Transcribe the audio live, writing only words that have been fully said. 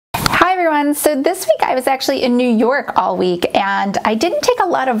everyone. So this week I was actually in New York all week and I didn't take a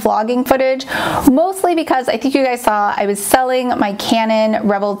lot of vlogging footage, mostly because I think you guys saw I was selling my Canon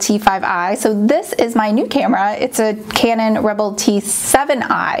Rebel T5i. So this is my new camera. It's a Canon Rebel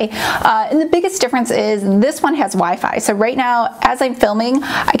T7i. And the biggest difference is this one has Wi-Fi. So right now, as I'm filming,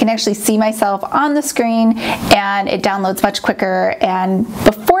 I can actually see myself on the screen and it downloads much quicker. And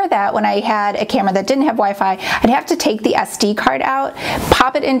before that, when I had a camera that didn't have Wi-Fi, I'd have to take the SD card out,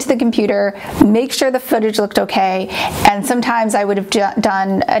 pop it into the computer, make sure the footage looked okay, and sometimes I would have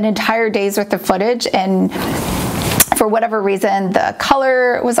done an entire day's worth of footage and for whatever reason the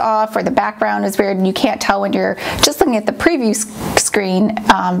color was off or the background is weird and you can't tell when you're just looking at the preview screen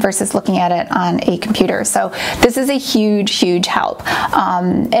versus looking at it on a computer. So this is a huge help.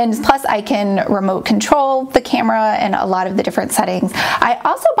 And plus I can remote control the camera and a lot of the different settings. I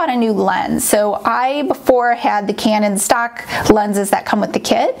also bought a new lens. So I before had the Canon stock lenses that come with the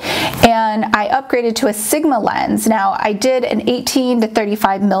kit and I upgraded to a Sigma lens. Now I did an 18 to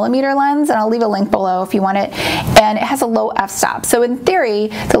 35 millimeter lens and I'll leave a link below if you want it. And it has a low f-stop. So in theory,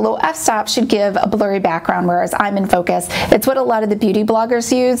 the low f-stop should give a blurry background, whereas I'm in focus. It's what a lot of the beauty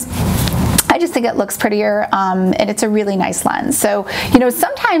bloggers use. I just think it looks prettier and it's a really nice lens. So, you know,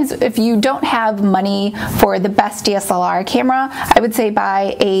 sometimes if you don't have money for the best DSLR camera, I would say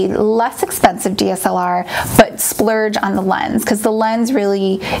buy a less expensive DSLR, but splurge on the lens because the lens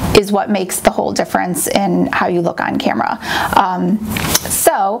really is what makes the whole difference in how you look on camera.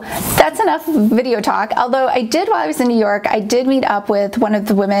 So that's enough video talk. Although I did, while I was in New York, I did meet up with one of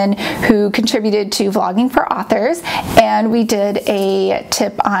the women who contributed to Vlogging for Authors, and we did a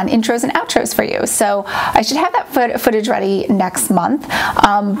tip on intros and outros for you. So I should have that footage ready next month.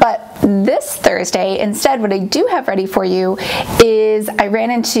 But this Thursday, instead, what I do have ready for you is I ran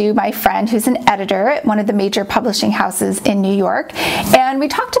into my friend who's an editor at one of the major publishing houses in New York, and we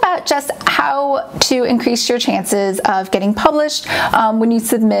talked about just how to increase your chances of getting published when you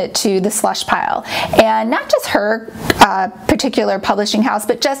submit to the Slush pile. And not just her particular publishing house,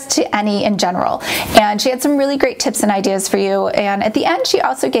 but just to any in general. And she had some really great tips and ideas for you. And at the end, she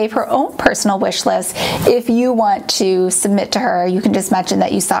also gave her own personal wish list. If you want to submit to her, you can just mention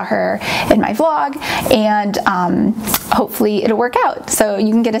that you saw her in my vlog, and hopefully it'll work out. So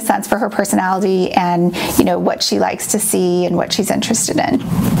you can get a sense for her personality and, you know, what she likes to see and what she's interested in.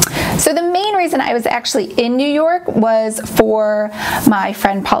 So the main reason I was actually in New York was for my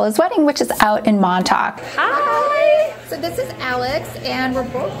friend Paula's wedding, which is out in Montauk. Hi! So this is Alex, and we're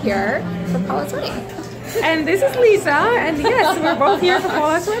both here for Paula's wedding. And this is Lisa, and yes, we're both here for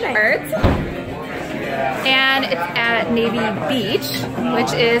Paula's wedding. And it's at Navy Beach,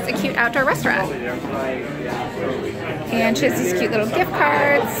 which is a cute outdoor restaurant. And she has these cute little gift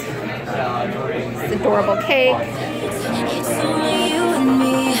cards, this adorable cake. It's only you and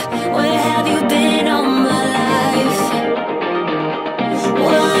me. Where have you been all my life?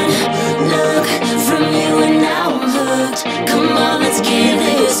 One look from you and now I'm hooked. Come on, let's give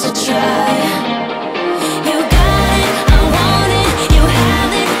this a try.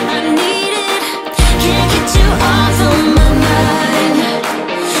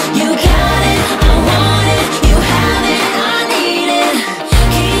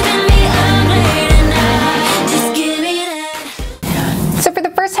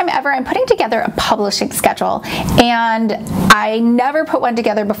 I'm putting together a publishing schedule, and I never put one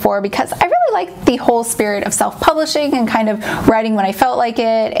together before because I really like the whole spirit of self-publishing and kind of writing when I felt like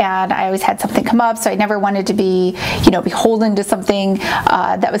it, and I always had something come up, so I never wanted to be, you know, beholden to something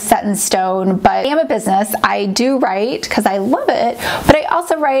that was set in stone. But I am a business. I do write because I love it, but I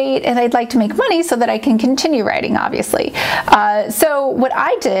also write and I'd like to make money so that I can continue writing, obviously. So what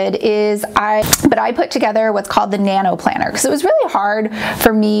I did is I put together what's called the Nano Planner, because it was really hard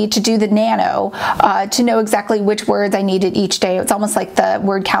for me to do the Nano to know exactly which words I needed each day. It's almost like the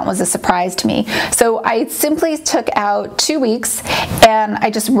word count was a surprise to me. So I simply took out 2 weeks and I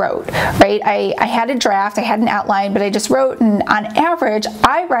just wrote, right? I had a draft, I had an outline, but I just wrote, and on average,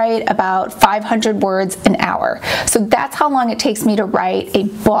 I write about 500 words an hour. So that's how long it takes me to write a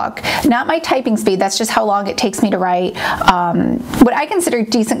book. Not my typing speed, that's just how long it takes me to write what I consider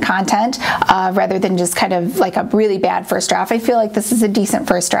decent content rather than just kind of like a really bad first draft. I feel like this is a decent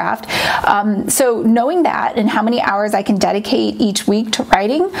first draft. So knowing that and how many hours I can dedicate each week to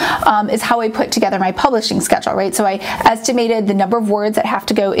writing is how I put together my publishing schedule, right? So I estimated the number of words that have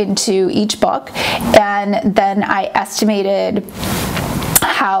to go into each book, and then I estimated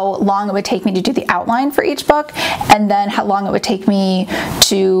how long it would take me to do the outline for each book, and then how long it would take me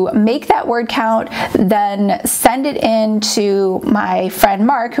to make that word count, then send it in to my friend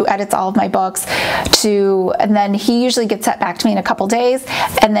Mark, who edits all of my books, and then he usually gets that back to me in a couple days,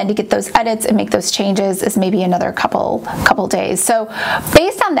 and then to get those edits and make those changes is maybe another couple days. So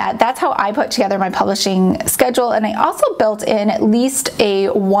based on that, that's how I put together my publishing schedule, and I also built in at least a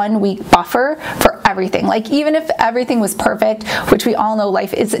 1 week buffer for everything. Like even if everything was perfect, which we all know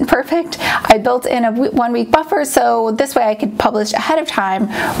life isn't perfect, I built in a 1 week buffer so this way I could publish ahead of time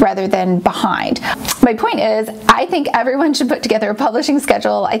rather than behind. My point is, I think everyone should put together a publishing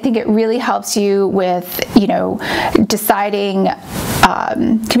schedule. I think it really helps you with, deciding,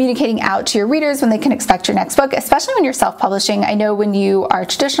 communicating out to your readers when they can expect your next book, especially when you're self-publishing. I know when you are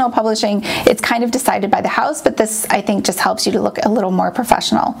traditional publishing, it's kind of decided by the house, but this, I think, just helps you to look a little more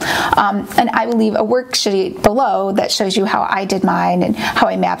professional. And I will leave a worksheet below that shows you how I did mine and how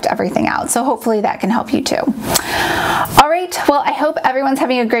I mapped everything out. So hopefully that can help you too. All right, well, I hope everyone's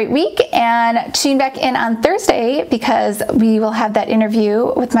having a great week, and tune back in on Thursday because we will have that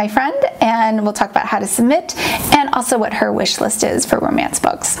interview with my friend, and we'll talk about how to submit and also what her wish list is for romance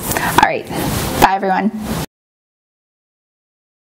books. All right, bye everyone.